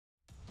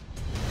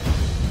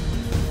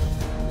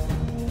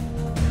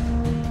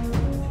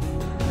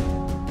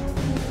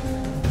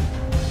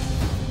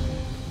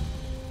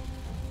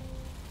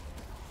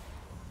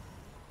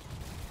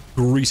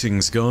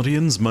Greetings,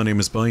 Guardians, my name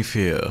is Bife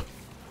here.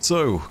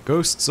 So,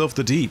 Ghosts of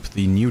the Deep,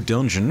 the new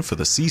dungeon for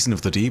the Season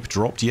of the Deep,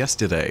 dropped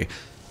yesterday,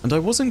 and I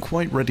wasn't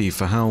quite ready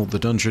for how the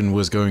dungeon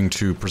was going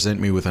to present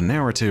me with a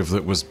narrative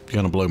that was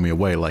gonna blow me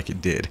away like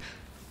it did.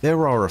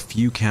 There are a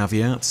few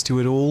caveats to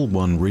it all,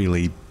 one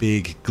really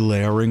big,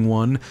 glaring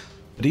one,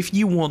 but if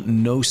you want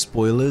no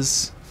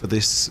spoilers for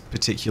this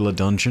particular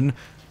dungeon,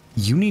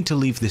 you need to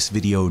leave this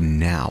video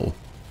now.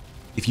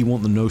 If you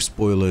want the no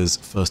spoilers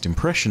first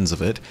impressions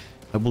of it,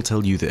 I will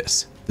tell you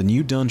this. The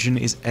new dungeon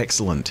is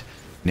excellent.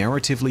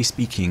 Narratively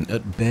speaking,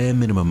 at bare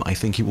minimum, I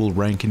think it will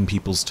rank in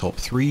people's top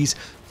 3s.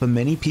 For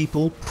many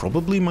people,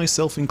 probably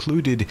myself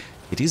included,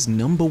 it is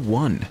number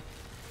 1.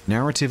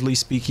 Narratively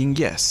speaking,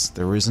 yes,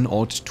 there is an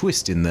odd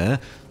twist in there,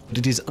 but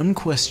it is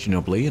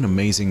unquestionably an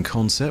amazing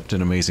concept,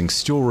 an amazing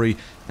story,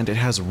 and it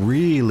has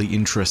really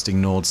interesting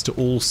nods to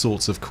all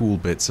sorts of cool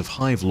bits of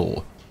Hive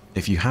lore.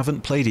 If you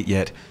haven't played it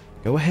yet,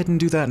 go ahead and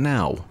do that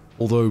now.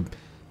 Although,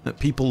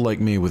 people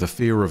like me with a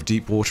fear of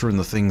deep water and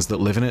the things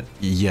that live in it,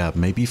 yeah,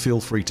 maybe feel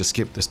free to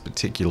skip this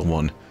particular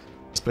one.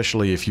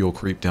 Especially if you're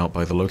creeped out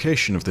by the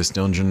location of this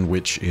dungeon,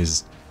 which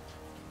is...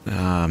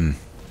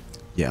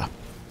 yeah.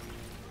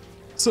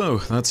 So,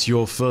 that's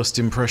your first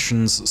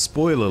impressions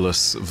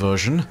spoilerless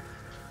version.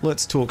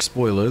 Let's talk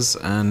spoilers,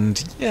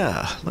 and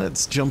yeah,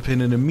 let's jump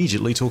in and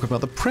immediately talk about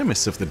the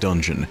premise of the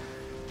dungeon.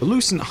 The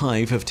Lucent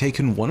Hive have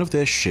taken one of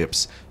their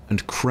ships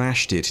and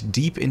crashed it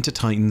deep into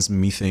Titan's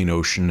methane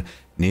ocean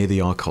near the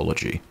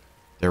arcology.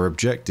 Their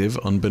objective,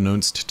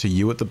 unbeknownst to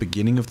you at the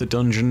beginning of the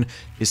dungeon,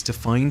 is to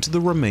find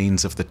the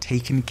remains of the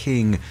taken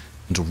king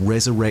and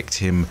resurrect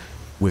him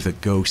with a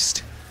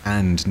ghost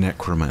and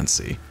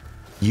necromancy.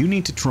 You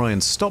need to try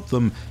and stop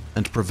them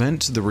and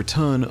prevent the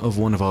return of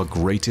one of our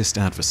greatest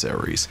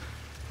adversaries.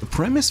 The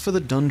premise for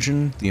the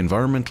dungeon, the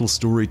environmental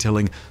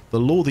storytelling, the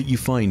lore that you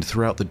find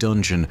throughout the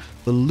dungeon,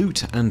 the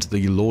loot and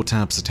the lore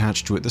tabs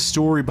attached to it, the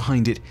story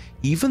behind it,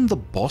 even the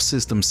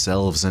bosses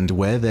themselves and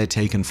where they're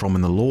taken from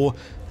in the lore,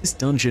 this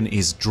dungeon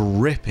is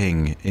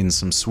dripping in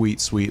some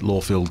sweet, sweet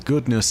lore-filled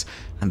goodness,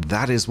 and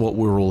that is what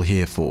we're all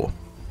here for.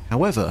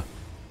 However,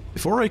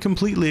 before I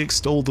completely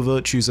extol the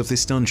virtues of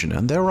this dungeon,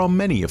 and there are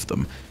many of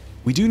them,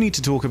 we do need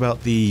to talk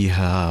about the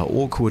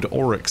awkward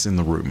Oryx in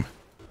the room.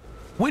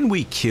 When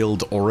we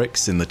killed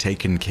Oryx in the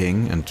Taken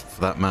King, and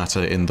for that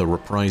matter in the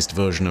reprised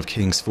version of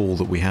King's Fall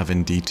that we have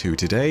in D2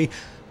 today,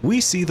 we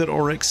see that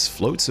Oryx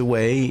floats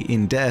away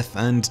in death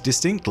and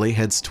distinctly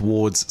heads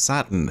towards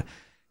Saturn.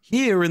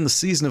 Here in the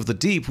Season of the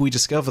Deep, we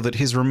discover that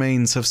his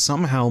remains have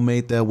somehow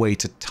made their way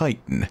to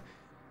Titan.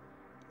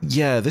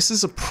 Yeah, this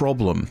is a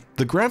problem.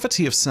 The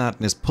gravity of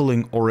Saturn is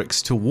pulling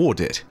Oryx toward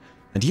it,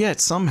 and yet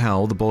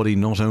somehow the body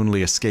not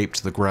only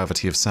escaped the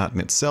gravity of Saturn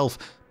itself,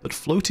 but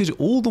floated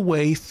all the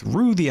way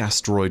through the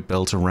asteroid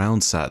belt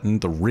around Saturn,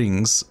 the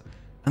rings,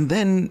 and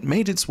then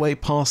made its way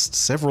past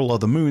several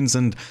other moons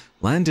and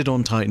landed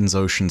on Titan's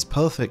oceans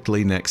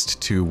perfectly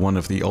next to one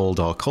of the old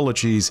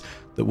arcologies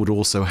that would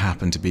also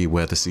happen to be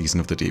where the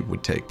Season of the Deep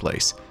would take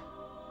place.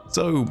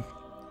 So,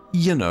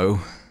 you know,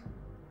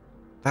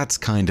 that's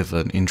kind of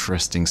an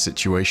interesting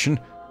situation.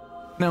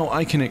 Now,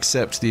 I can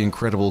accept the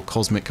incredible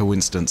cosmic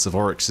coincidence of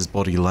Oryx's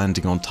body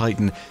landing on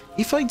Titan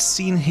if I'd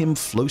seen him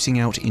floating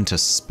out into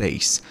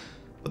space,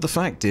 but the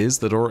fact is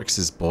that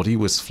Oryx's body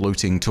was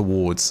floating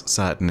towards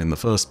Saturn in the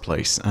first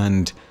place,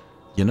 and,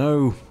 you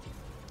know,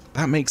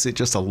 that makes it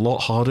just a lot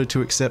harder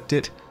to accept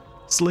it.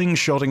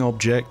 Slingshotting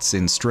objects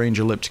in strange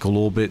elliptical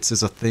orbits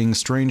is a thing,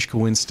 strange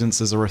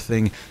coincidences are a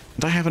thing,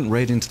 and I haven't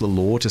read into the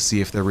lore to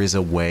see if there is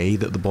a way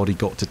that the body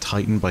got to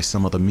Titan by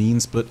some other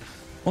means, but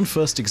on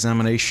first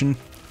examination,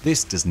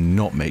 this does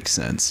not make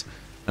sense,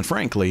 and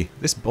frankly,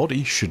 this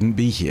body shouldn't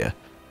be here,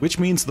 which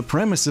means the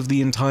premise of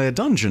the entire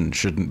dungeon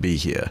shouldn't be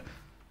here.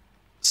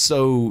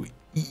 So,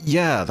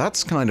 yeah,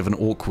 that's kind of an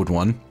awkward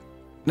one.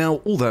 Now,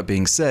 all that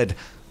being said,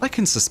 I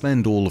can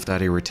suspend all of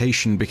that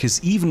irritation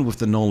because even with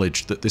the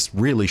knowledge that this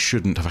really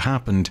shouldn't have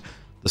happened,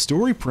 the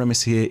story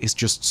premise here is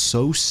just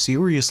so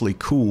seriously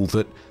cool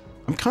that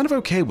I'm kind of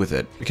okay with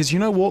it, because you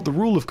know what, the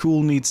rule of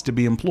cool needs to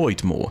be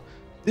employed more.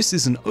 This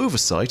is an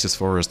oversight as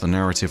far as the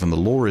narrative and the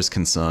lore is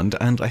concerned,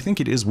 and I think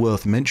it is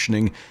worth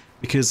mentioning,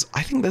 because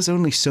I think there's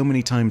only so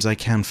many times I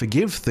can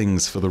forgive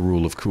things for the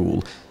rule of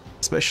cool,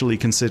 especially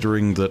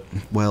considering that,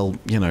 well,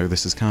 you know,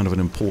 this is kind of an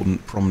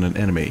important, prominent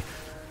enemy.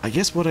 I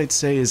guess what I'd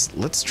say is,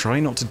 let's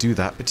try not to do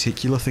that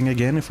particular thing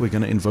again if we're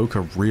going to invoke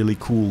a really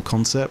cool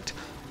concept.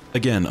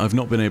 Again, I've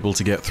not been able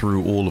to get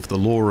through all of the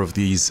lore of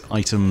these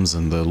items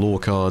and the lore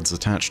cards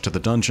attached to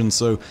the dungeon,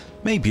 so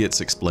maybe it's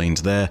explained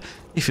there.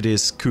 If it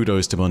is,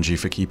 kudos to Bungie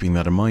for keeping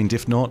that in mind.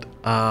 If not,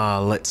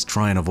 let's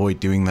try and avoid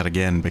doing that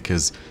again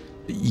because,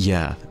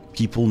 yeah,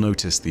 people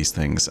notice these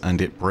things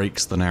and it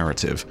breaks the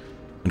narrative,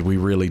 and we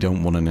really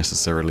don't want to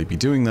necessarily be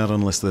doing that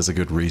unless there's a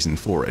good reason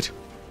for it.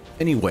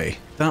 Anyway,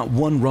 that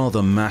one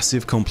rather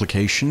massive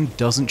complication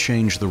doesn't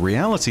change the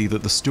reality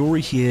that the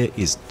story here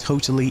is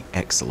totally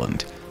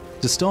excellent.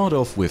 To start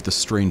off with the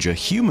stranger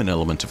human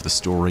element of the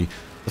story,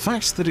 the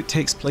fact that it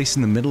takes place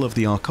in the middle of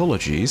the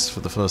arcologies for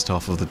the first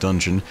half of the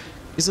dungeon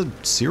is a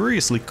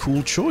seriously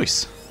cool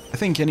choice. I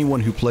think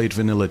anyone who played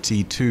Vanilla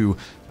T2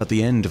 at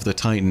the end of the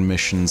Titan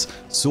missions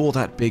saw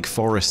that big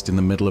forest in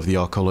the middle of the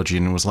arcology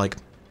and was like,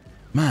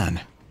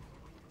 man,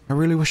 I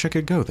really wish I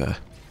could go there.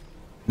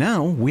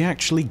 Now we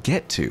actually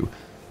get to,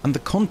 and the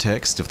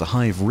context of the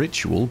Hive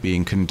ritual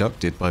being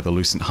conducted by the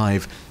Lucent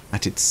Hive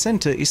at its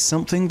center is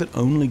something that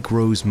only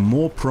grows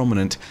more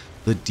prominent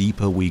the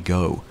deeper we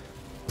go.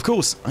 Of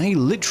course, I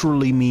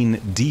literally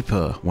mean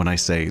deeper when I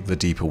say the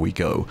deeper we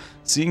go,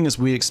 seeing as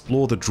we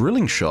explore the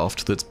drilling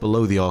shaft that's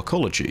below the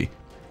arcology.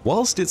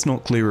 Whilst it's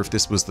not clear if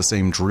this was the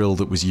same drill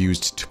that was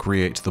used to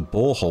create the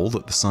borehole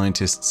that the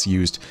scientists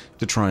used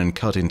to try and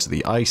cut into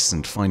the ice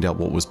and find out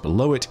what was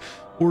below it,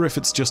 or if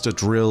it's just a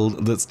drill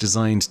that's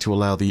designed to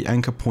allow the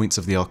anchor points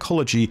of the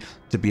arcology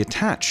to be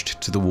attached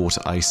to the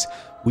water ice,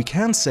 we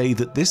can say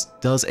that this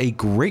does a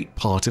great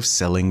part of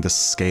selling the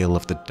scale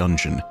of the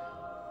dungeon.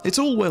 It's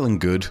all well and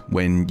good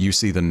when you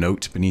see the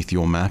note beneath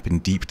your map in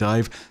Deep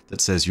Dive that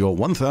says you're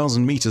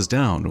 1,000 meters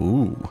down.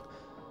 Ooh.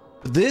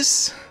 But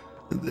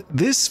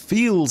this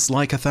feels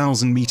like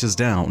 1,000 meters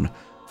down.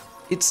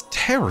 It's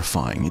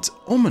terrifying, it's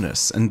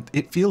ominous, and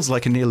it feels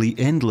like a nearly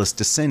endless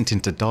descent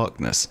into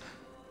darkness.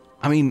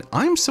 I mean,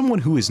 I'm someone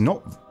who is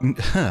not...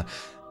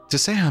 to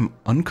say I'm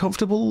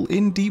uncomfortable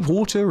in deep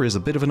water is a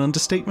bit of an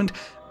understatement,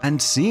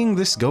 and seeing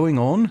this going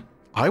on,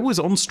 I was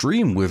on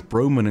stream with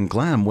Broman and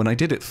Glam when I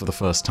did it for the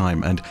first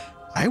time, and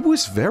I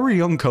was very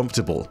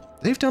uncomfortable.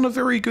 They've done a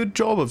very good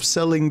job of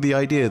selling the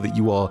idea that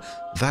you are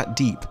that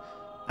deep.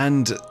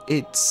 And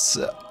it's,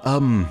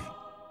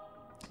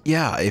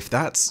 yeah, if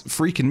that's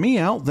freaking me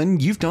out, then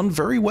you've done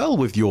very well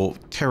with your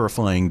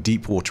terrifying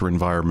deep water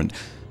environment.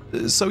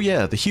 So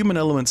yeah, the human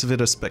elements of it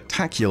are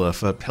spectacular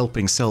for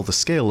helping sell the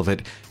scale of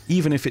it,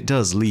 even if it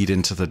does lead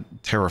into the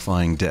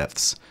terrifying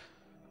depths.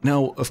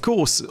 Now, of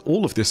course,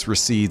 all of this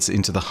recedes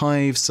into the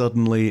Hive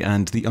suddenly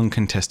and the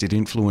uncontested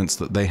influence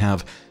that they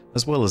have,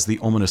 as well as the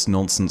ominous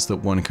nonsense that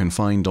one can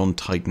find on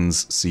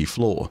Titan's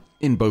seafloor.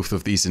 In both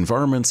of these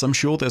environments, I'm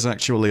sure there's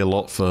actually a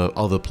lot for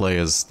other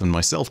players than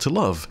myself to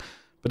love,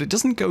 but it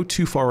doesn't go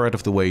too far out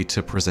of the way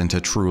to present a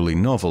truly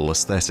novel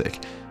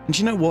aesthetic. And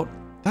you know what?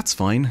 That's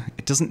fine.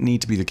 It doesn't need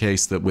to be the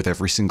case that with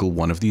every single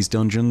one of these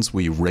dungeons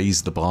we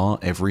raise the bar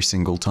every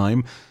single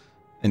time,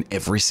 in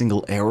every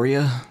single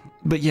area.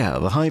 But yeah,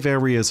 the Hive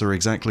areas are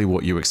exactly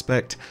what you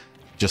expect,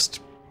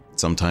 just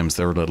sometimes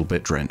they're a little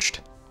bit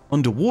drenched.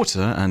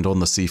 Underwater and on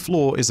the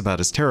seafloor is about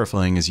as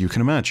terrifying as you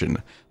can imagine,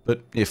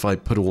 but if I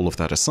put all of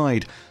that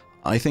aside,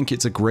 I think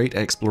it's a great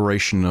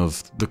exploration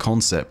of the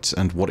concept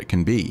and what it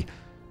can be.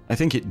 I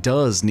think it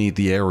does need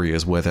the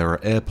areas where there are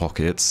air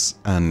pockets,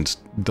 and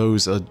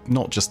those are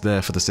not just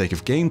there for the sake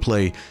of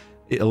gameplay.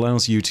 It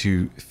allows you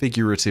to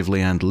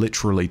figuratively and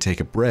literally take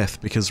a breath,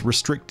 because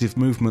restrictive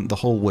movement the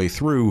whole way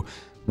through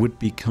would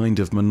be kind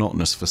of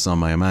monotonous for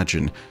some, I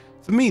imagine.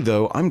 For me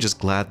though, I'm just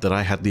glad that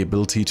I had the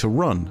ability to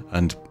run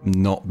and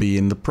not be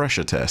in the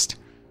pressure test.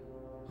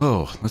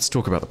 Oh, let's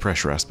talk about the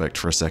pressure aspect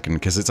for a second,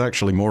 because it's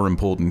actually more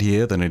important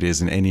here than it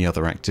is in any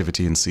other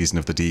activity in Season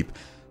of the Deep.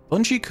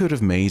 Bungie could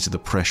have made the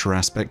pressure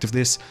aspect of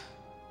this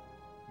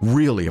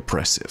really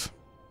oppressive.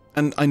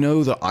 And I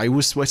know that I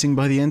was sweating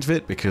by the end of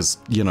it because,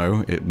 you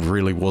know, it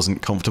really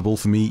wasn't comfortable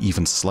for me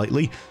even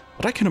slightly,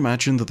 but I can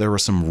imagine that there are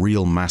some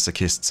real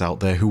masochists out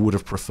there who would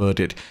have preferred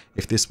it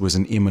if this was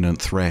an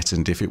imminent threat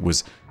and if it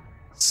was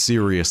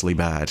seriously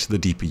bad the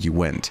deeper you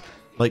went.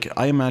 Like,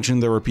 I imagine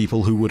there are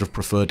people who would have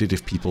preferred it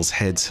if people's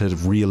heads had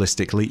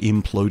realistically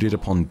imploded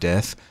upon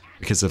death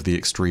because of the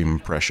extreme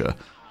pressure.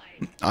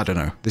 I don't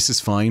know, this is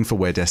fine for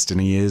where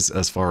Destiny is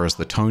as far as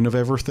the tone of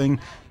everything.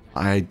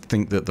 I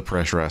think that the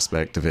pressure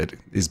aspect of it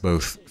is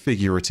both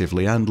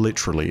figuratively and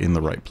literally in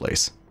the right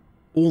place.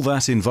 All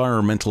that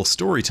environmental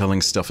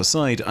storytelling stuff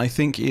aside, I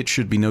think it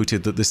should be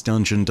noted that this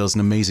dungeon does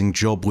an amazing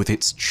job with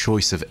its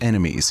choice of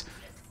enemies.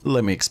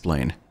 Let me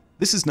explain.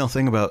 This is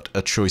nothing about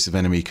a choice of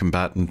enemy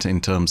combatant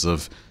in terms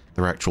of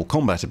their actual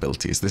combat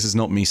abilities. This is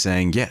not me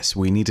saying, yes,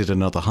 we needed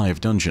another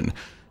Hive dungeon.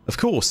 Of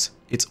course,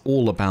 it's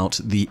all about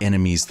the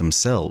enemies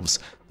themselves,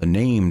 the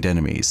named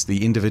enemies,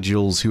 the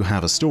individuals who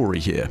have a story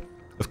here.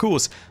 Of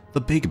course,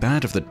 the big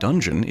bad of the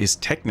dungeon is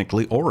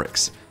technically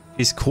Oryx.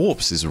 His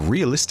corpse is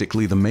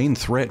realistically the main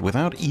threat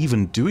without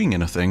even doing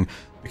anything,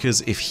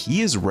 because if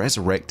he is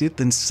resurrected,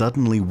 then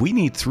suddenly we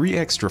need 3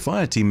 extra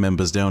fireteam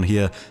members down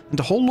here and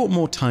a whole lot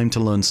more time to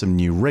learn some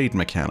new raid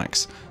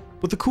mechanics.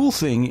 But the cool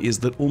thing is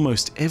that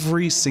almost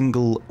every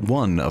single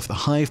one of the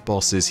Hive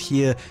bosses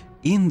here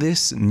in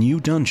this new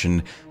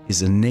dungeon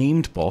is a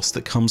named boss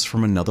that comes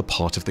from another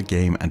part of the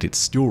game and its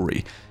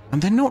story,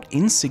 and they're not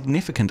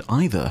insignificant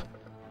either.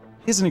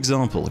 Here's an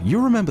example.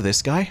 You remember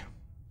this guy?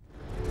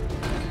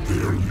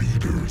 Their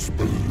leaders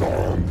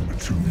belong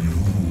to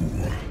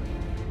you.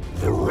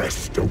 The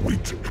rest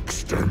await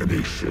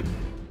extermination.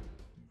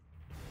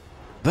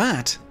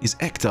 That is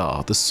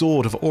Ektar, the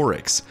Sword of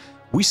Oryx.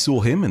 We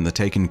saw him in the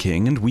Taken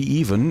King, and we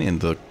even, in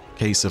the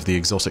case of the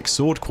Exotic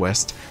Sword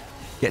quest,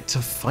 get to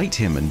fight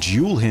him and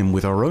duel him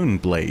with our own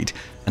blade,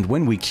 and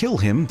when we kill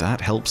him,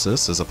 that helps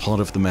us as a part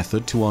of the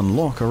method to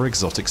unlock our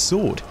exotic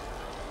sword.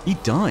 He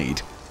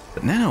died,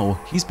 But now,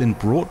 he's been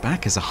brought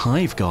back as a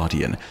Hive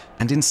Guardian,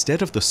 and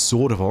instead of the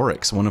Sword of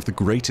Oryx, one of the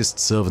greatest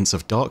servants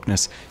of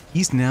darkness,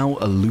 he's now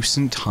a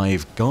Lucent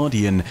Hive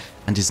Guardian,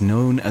 and is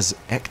known as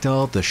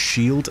Ektar the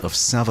Shield of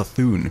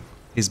Savathun,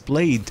 his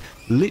blade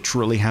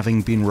literally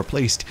having been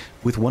replaced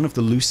with one of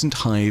the Lucent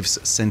Hive's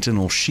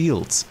Sentinel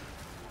shields.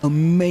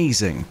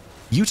 Amazing!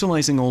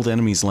 Utilizing old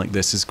enemies like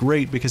this is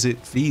great because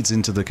it feeds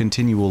into the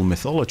continual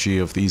mythology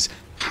of these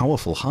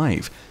powerful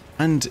Hive,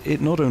 and it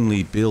not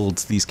only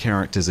builds these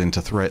characters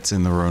into threats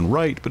in their own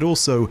right, but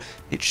also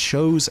it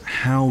shows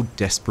how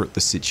desperate the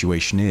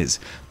situation is.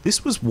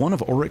 This was one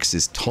of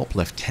Oryx's top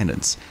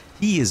lieutenants.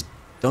 He is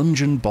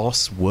dungeon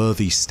boss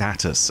worthy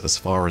status as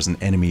far as an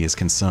enemy is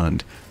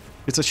concerned.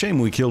 It's a shame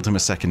we killed him a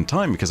second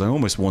time because I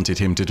almost wanted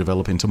him to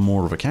develop into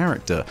more of a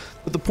character,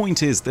 but the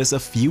point is there's a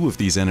few of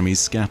these enemies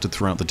scattered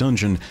throughout the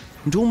dungeon,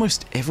 and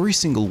almost every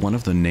single one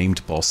of the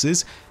named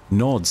bosses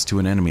nods to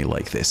an enemy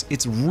like this.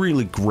 It's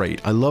really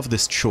great. I love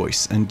this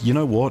choice, and you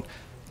know what?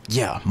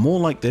 Yeah, more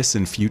like this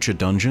in future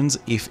dungeons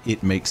if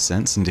it makes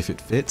sense and if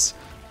it fits.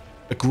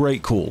 A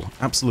great call.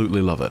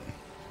 Absolutely love it.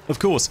 Of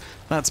course,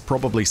 that's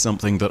probably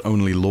something that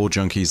only lore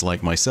junkies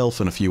like myself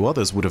and a few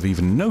others would have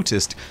even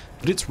noticed,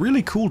 but it's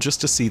really cool just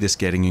to see this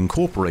getting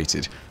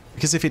incorporated,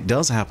 because if it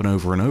does happen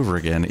over and over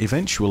again,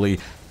 eventually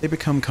they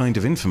become kind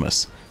of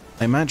infamous.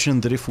 I imagine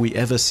that if we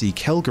ever see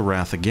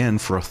Kelgarath again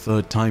for a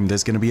third time,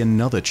 there's going to be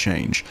another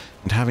change,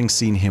 and having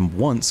seen him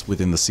once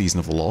within the Season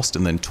of the Lost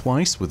and then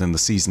twice within the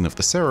Season of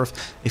the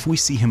Seraph, if we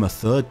see him a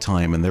third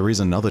time and there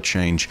is another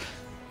change,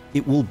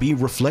 it will be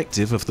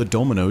reflective of the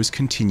dominoes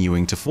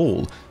continuing to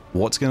fall.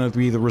 What's going to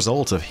be the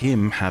result of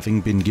him having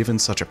been given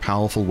such a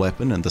powerful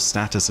weapon and the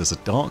status as a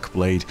Dark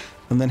Blade,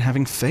 and then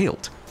having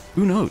failed?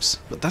 Who knows?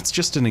 But that's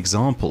just an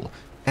example.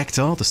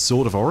 Ektar, the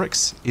Sword of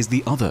Oryx, is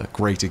the other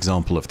great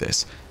example of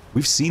this.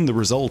 We've seen the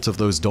result of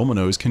those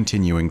dominoes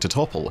continuing to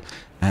topple,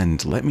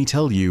 and let me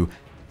tell you,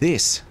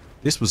 this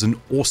was an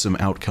awesome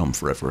outcome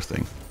for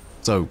everything.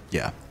 So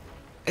yeah.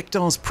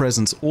 Ektar's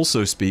presence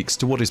also speaks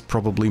to what is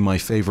probably my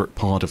favorite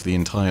part of the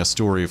entire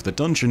story of the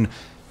dungeon,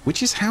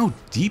 which is how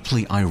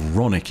deeply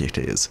ironic it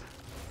is.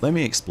 Let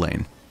me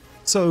explain.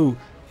 So,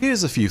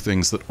 here's a few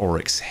things that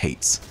Oryx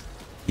hates.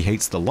 He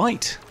hates the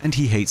light, and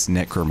he hates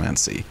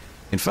necromancy.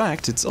 In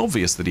fact, it's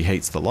obvious that he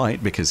hates the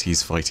light because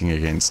he's fighting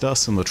against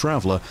us and the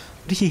Traveler,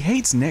 but he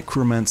hates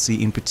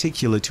necromancy in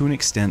particular to an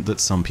extent that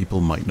some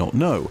people might not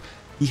know.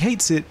 He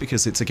hates it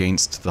because it's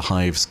against the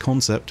Hive's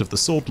concept of the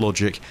sword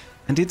logic,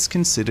 and it's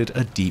considered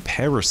a deep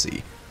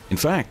heresy. In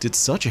fact, it's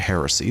such a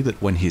heresy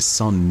that when his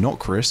son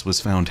Nokris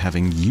was found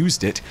having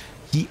used it,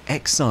 he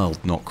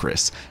exiled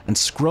Nokris and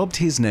scrubbed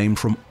his name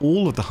from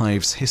all of the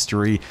Hive's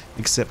history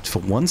except for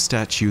one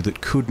statue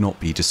that could not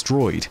be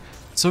destroyed.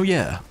 So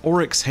yeah,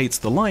 Oryx hates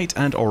the light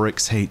and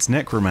Oryx hates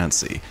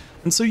necromancy.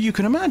 And so you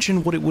can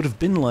imagine what it would have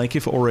been like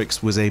if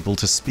Oryx was able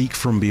to speak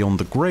from beyond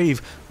the grave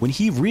when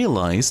he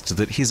realized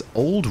that his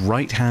old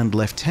right-hand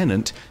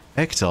lieutenant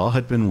Ektar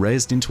had been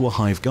raised into a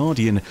Hive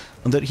Guardian,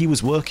 and that he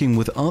was working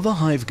with other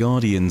Hive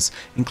Guardians,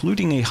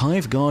 including a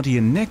Hive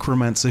Guardian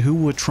necromancer who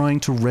were trying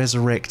to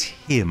resurrect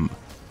him.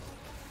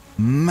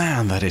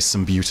 Man, that is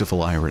some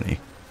beautiful irony.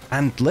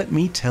 And let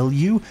me tell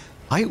you,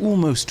 I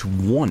almost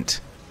want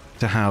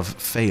to have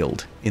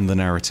failed in the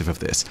narrative of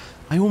this.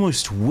 I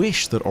almost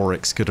wish that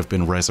Oryx could have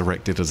been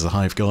resurrected as a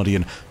Hive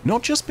Guardian,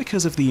 not just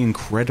because of the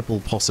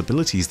incredible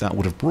possibilities that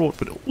would have brought,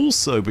 but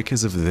also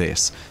because of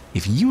this.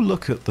 If you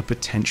look at the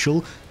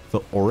potential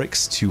for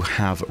Oryx to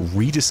have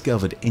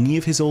rediscovered any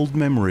of his old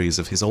memories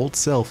of his old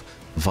self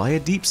via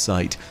Deep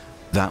Sight,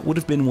 that would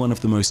have been one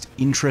of the most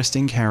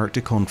interesting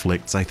character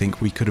conflicts I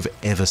think we could have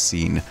ever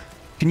seen.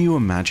 Can you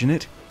imagine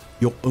it?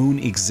 Your own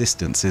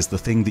existence is the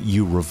thing that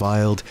you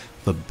reviled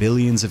for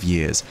billions of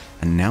years,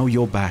 and now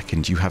you're back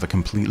and you have a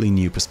completely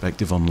new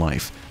perspective on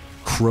life.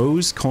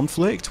 Crow's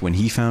conflict when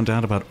he found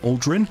out about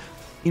Aldrin?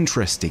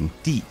 Interesting,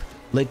 deep,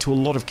 led to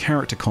a lot of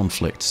character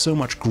conflict, so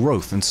much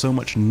growth and so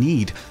much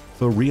need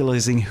for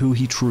realizing who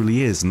he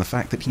truly is and the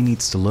fact that he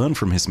needs to learn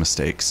from his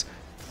mistakes.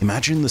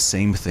 Imagine the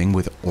same thing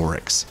with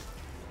Oryx.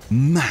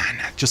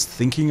 Man, just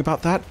thinking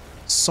about that,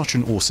 such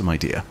an awesome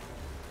idea.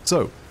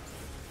 So,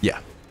 yeah,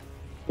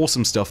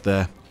 awesome stuff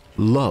there.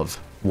 Love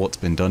what's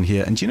been done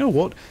here, and you know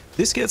what?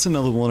 This gets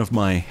another one of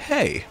my,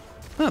 hey,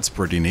 that's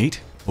pretty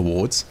neat,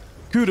 awards.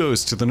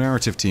 Kudos to the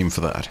narrative team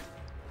for that.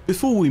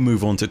 Before we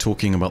move on to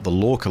talking about the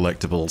lore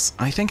collectibles,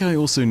 I think I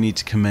also need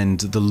to commend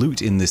the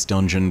loot in this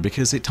dungeon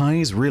because it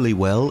ties really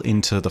well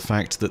into the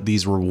fact that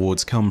these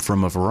rewards come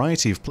from a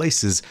variety of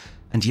places,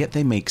 and yet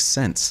they make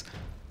sense.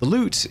 The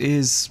loot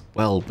is,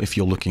 well, if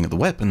you're looking at the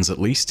weapons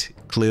at least,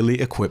 clearly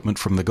equipment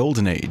from the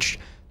Golden Age.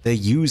 They're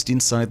used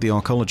inside the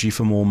archaeology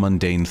for more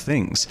mundane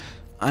things.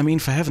 I mean,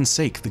 for heaven's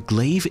sake, the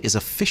glaive is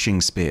a fishing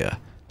spear.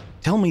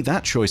 Tell me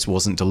that choice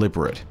wasn't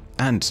deliberate,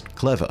 and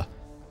clever.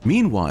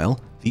 Meanwhile,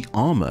 the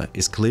armor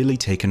is clearly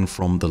taken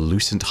from the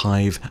Lucent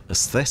Hive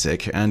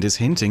aesthetic and is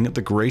hinting at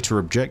the greater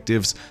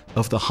objectives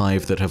of the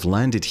Hive that have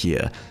landed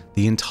here.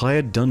 The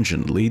entire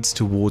dungeon leads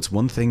towards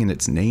one thing and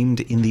it's named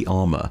in the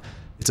armor.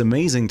 It's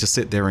amazing to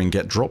sit there and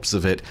get drops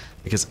of it,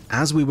 because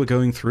as we were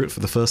going through it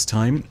for the first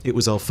time, it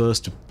was our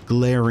first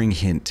glaring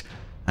hint,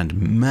 and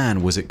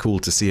man was it cool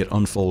to see it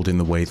unfold in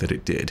the way that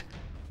it did.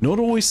 Not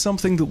always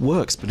something that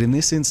works, but in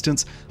this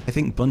instance, I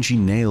think Bungie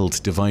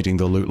nailed dividing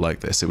the loot like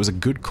this. It was a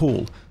good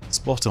call.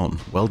 Spot on.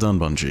 Well done,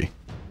 Bungie.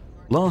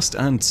 Last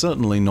and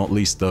certainly not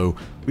least though,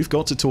 we've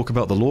got to talk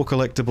about the lore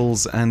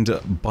collectibles, and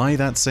by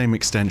that same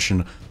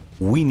extension,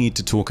 we need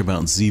to talk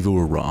about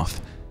Xivu Arath.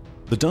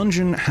 The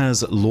dungeon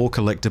has lore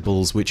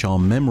collectibles which are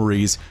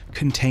memories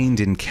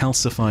contained in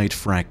calcified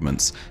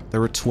fragments.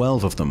 There are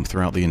 12 of them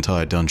throughout the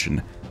entire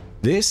dungeon.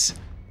 This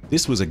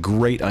was a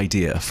great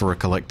idea for a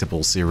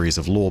collectible series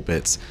of lore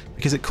bits,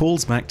 because it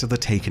calls back to the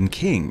Taken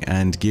King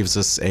and gives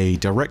us a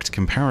direct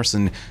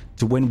comparison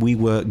to when we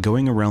were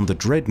going around the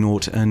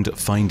Dreadnought and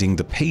finding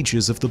the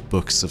pages of the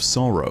Books of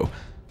Sorrow.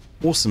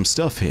 Awesome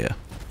stuff here,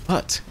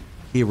 but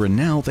here and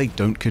now they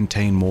don't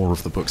contain more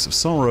of the Books of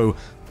Sorrow,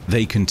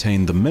 they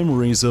contain the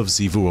memories of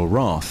Xivu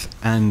Arath,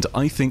 and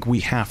I think we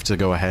have to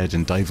go ahead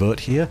and divert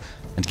here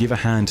and give a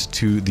hand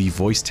to the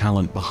voice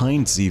talent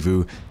behind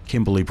Xivu,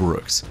 Kimberly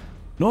Brooks.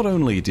 Not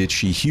only did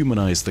she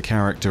humanize the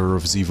character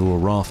of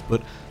Xivu Arath,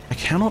 but I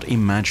cannot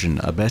imagine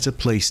a better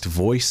placed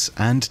voice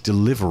and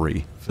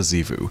delivery for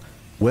Xivu.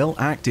 Well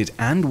acted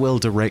and well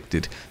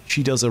directed,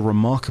 she does a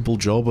remarkable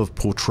job of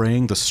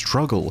portraying the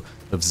struggle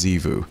of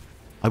Xivu.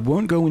 I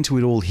won't go into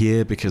it all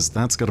here because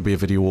that's got to be a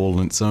video all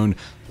on its own,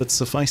 but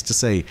suffice to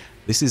say,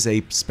 this is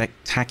a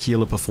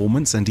spectacular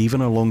performance, and even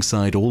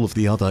alongside all of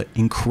the other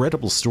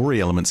incredible story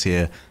elements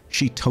here,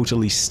 she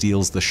totally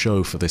steals the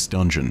show for this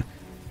dungeon.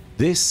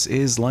 This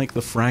is like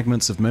the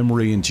fragments of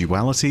memory in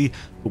Duality,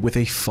 but with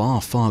a far,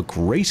 far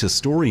greater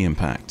story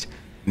impact.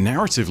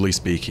 Narratively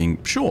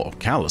speaking, sure,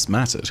 Callus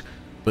mattered,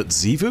 but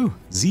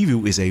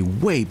Xivu is a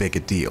way bigger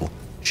deal.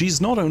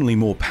 She's not only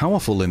more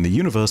powerful in the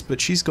universe,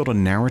 but she's got a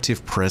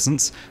narrative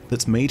presence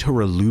that's made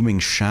her a looming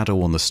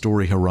shadow on the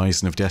story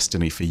horizon of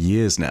Destiny for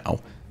years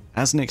now.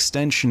 As an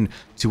extension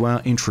to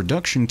our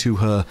introduction to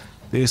her,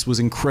 this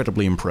was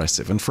incredibly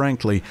impressive, and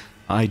frankly,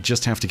 I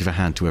just have to give a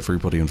hand to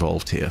everybody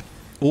involved here.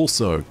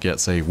 Also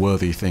gets a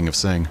worthy thing of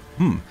saying,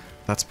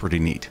 that's pretty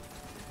neat.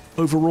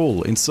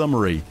 Overall, in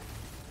summary,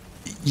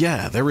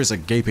 yeah, there is a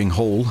gaping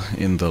hole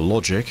in the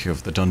logic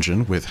of the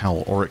dungeon with how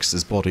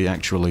Oryx's body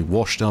actually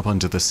washed up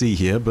under the sea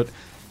here, but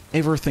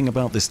everything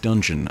about this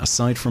dungeon,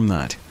 aside from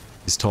that,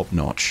 is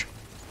top-notch.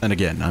 And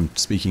again, I'm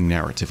speaking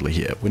narratively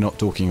here, we're not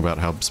talking about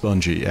how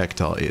spongy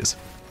Ektar is.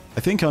 I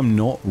think I'm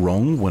not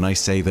wrong when I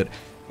say that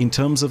in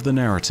terms of the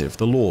narrative,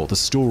 the lore, the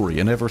story,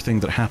 and everything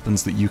that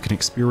happens that you can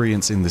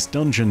experience in this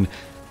dungeon,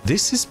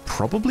 this is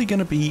probably going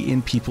to be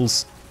in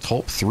people's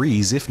top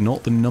 3s, if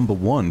not the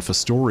 #1 for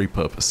story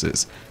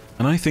purposes.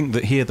 And I think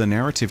that here the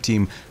narrative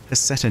team has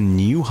set a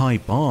new high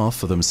bar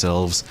for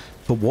themselves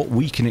for what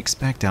we can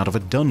expect out of a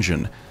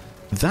dungeon.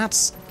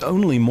 That's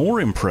only more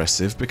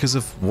impressive because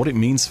of what it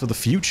means for the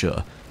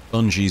future.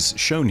 Bungie's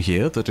shown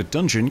here that a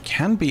dungeon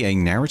can be a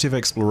narrative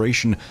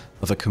exploration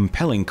of a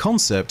compelling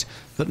concept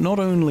that not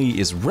only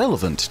is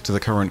relevant to the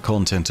current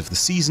content of the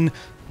season,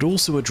 but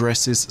also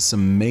addresses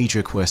some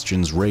major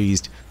questions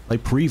raised by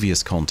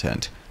previous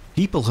content.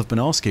 People have been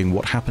asking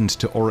what happened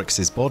to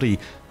Oryx's body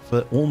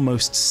for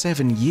almost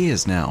 7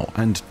 years now,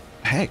 and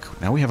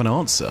heck, now we have an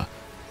answer.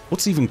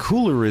 What's even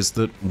cooler is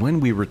that when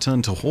we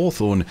return to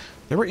Hawthorne,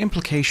 there are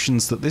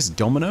implications that this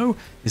domino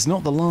is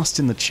not the last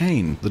in the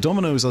chain. The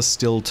dominoes are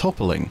still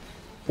toppling.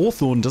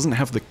 Hawthorne doesn't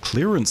have the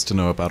clearance to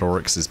know about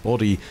Oryx's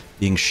body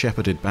being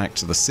shepherded back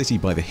to the city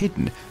by the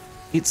Hidden.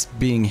 It's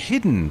being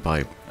hidden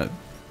by,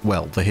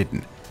 well, the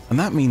Hidden. And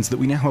that means that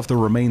we now have the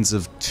remains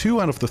of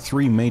 2 out of the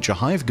 3 major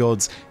Hive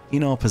gods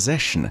in our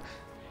possession.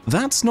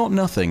 That's not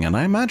nothing, and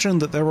I imagine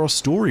that there are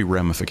story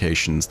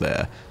ramifications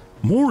there.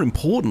 More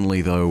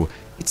importantly though,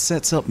 it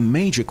sets up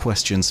major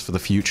questions for the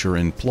future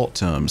in plot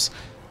terms.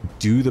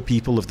 Do the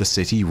people of the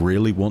city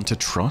really want to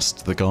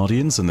trust the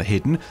Guardians and the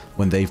Hidden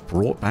when they've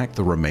brought back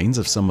the remains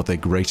of some of their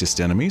greatest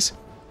enemies?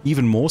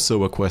 Even more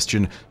so a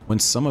question when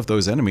some of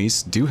those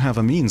enemies do have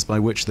a means by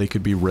which they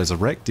could be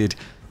resurrected,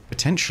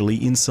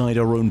 potentially inside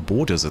our own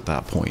borders at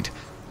that point.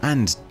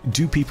 And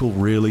do people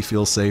really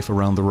feel safe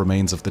around the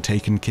remains of the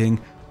Taken King?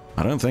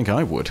 I don't think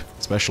I would,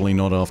 especially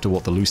not after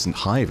what the Lucent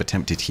Hive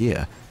attempted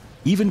here.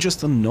 Even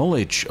just the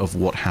knowledge of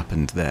what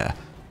happened there.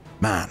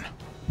 Man,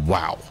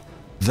 wow.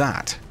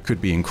 That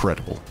could be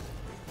incredible.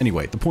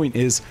 Anyway, the point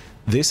is,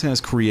 this has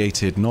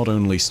created not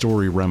only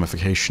story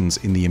ramifications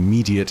in the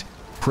immediate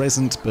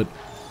present, but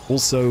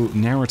also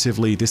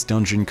narratively this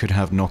dungeon could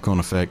have knock-on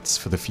effects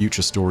for the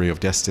future story of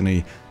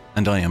Destiny,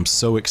 and I am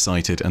so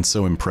excited and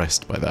so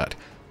impressed by that.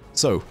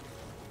 So,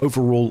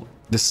 overall,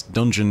 this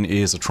dungeon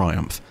is a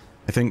triumph.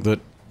 I think that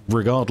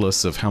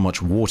regardless of how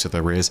much water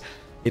there is,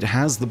 it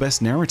has the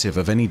best narrative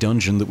of any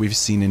dungeon that we've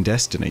seen in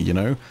Destiny, you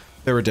know?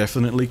 There are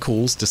definitely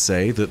calls to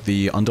say that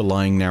the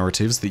underlying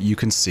narratives that you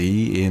can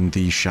see in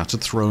the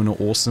Shattered Throne are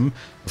awesome.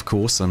 Of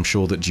course, I'm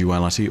sure that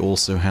Duality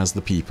also has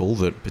the people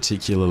that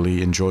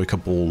particularly enjoy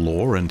Cabal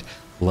lore and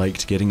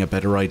liked getting a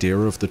better idea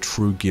of the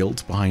true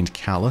guilt behind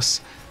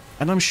Callus.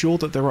 and I'm sure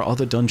that there are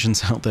other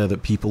dungeons out there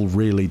that people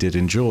really did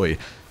enjoy,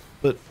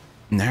 but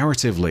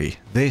narratively,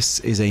 this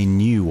is a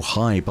new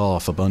high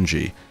bar for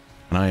Bungie,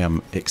 and I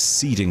am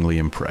exceedingly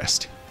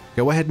impressed.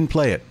 Go ahead and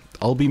play it.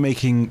 I'll be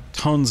making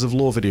tons of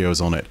lore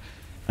videos on it,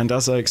 and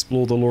as I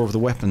explore the lore of the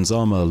weapons,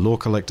 armor, lore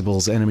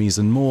collectibles, enemies,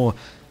 and more,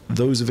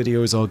 those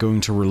videos are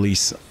going to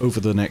release over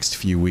the next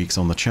few weeks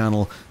on the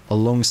channel,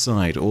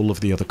 alongside all of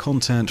the other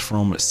content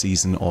from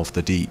Season of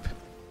the Deep.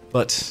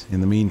 But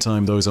in the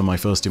meantime, those are my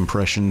first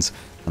impressions,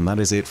 and that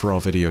is it for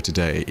our video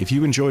today. If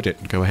you enjoyed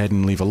it, go ahead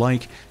and leave a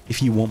like.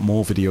 If you want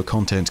more video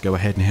content, go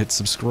ahead and hit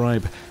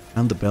subscribe,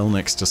 and the bell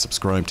next to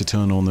subscribe to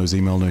turn on those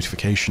email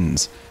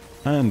notifications.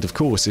 And of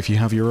course, if you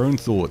have your own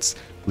thoughts,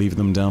 leave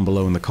them down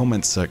below in the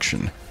comments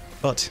section.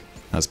 But,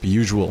 as per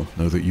usual,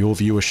 know that your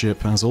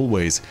viewership, as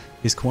always,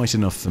 is quite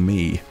enough for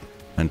me,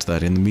 and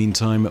that in the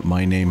meantime,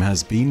 my name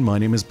is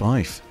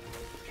Bife.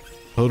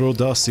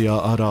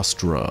 Horodacia ad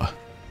Astra.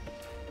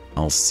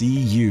 I'll see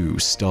you,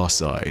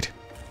 Starside.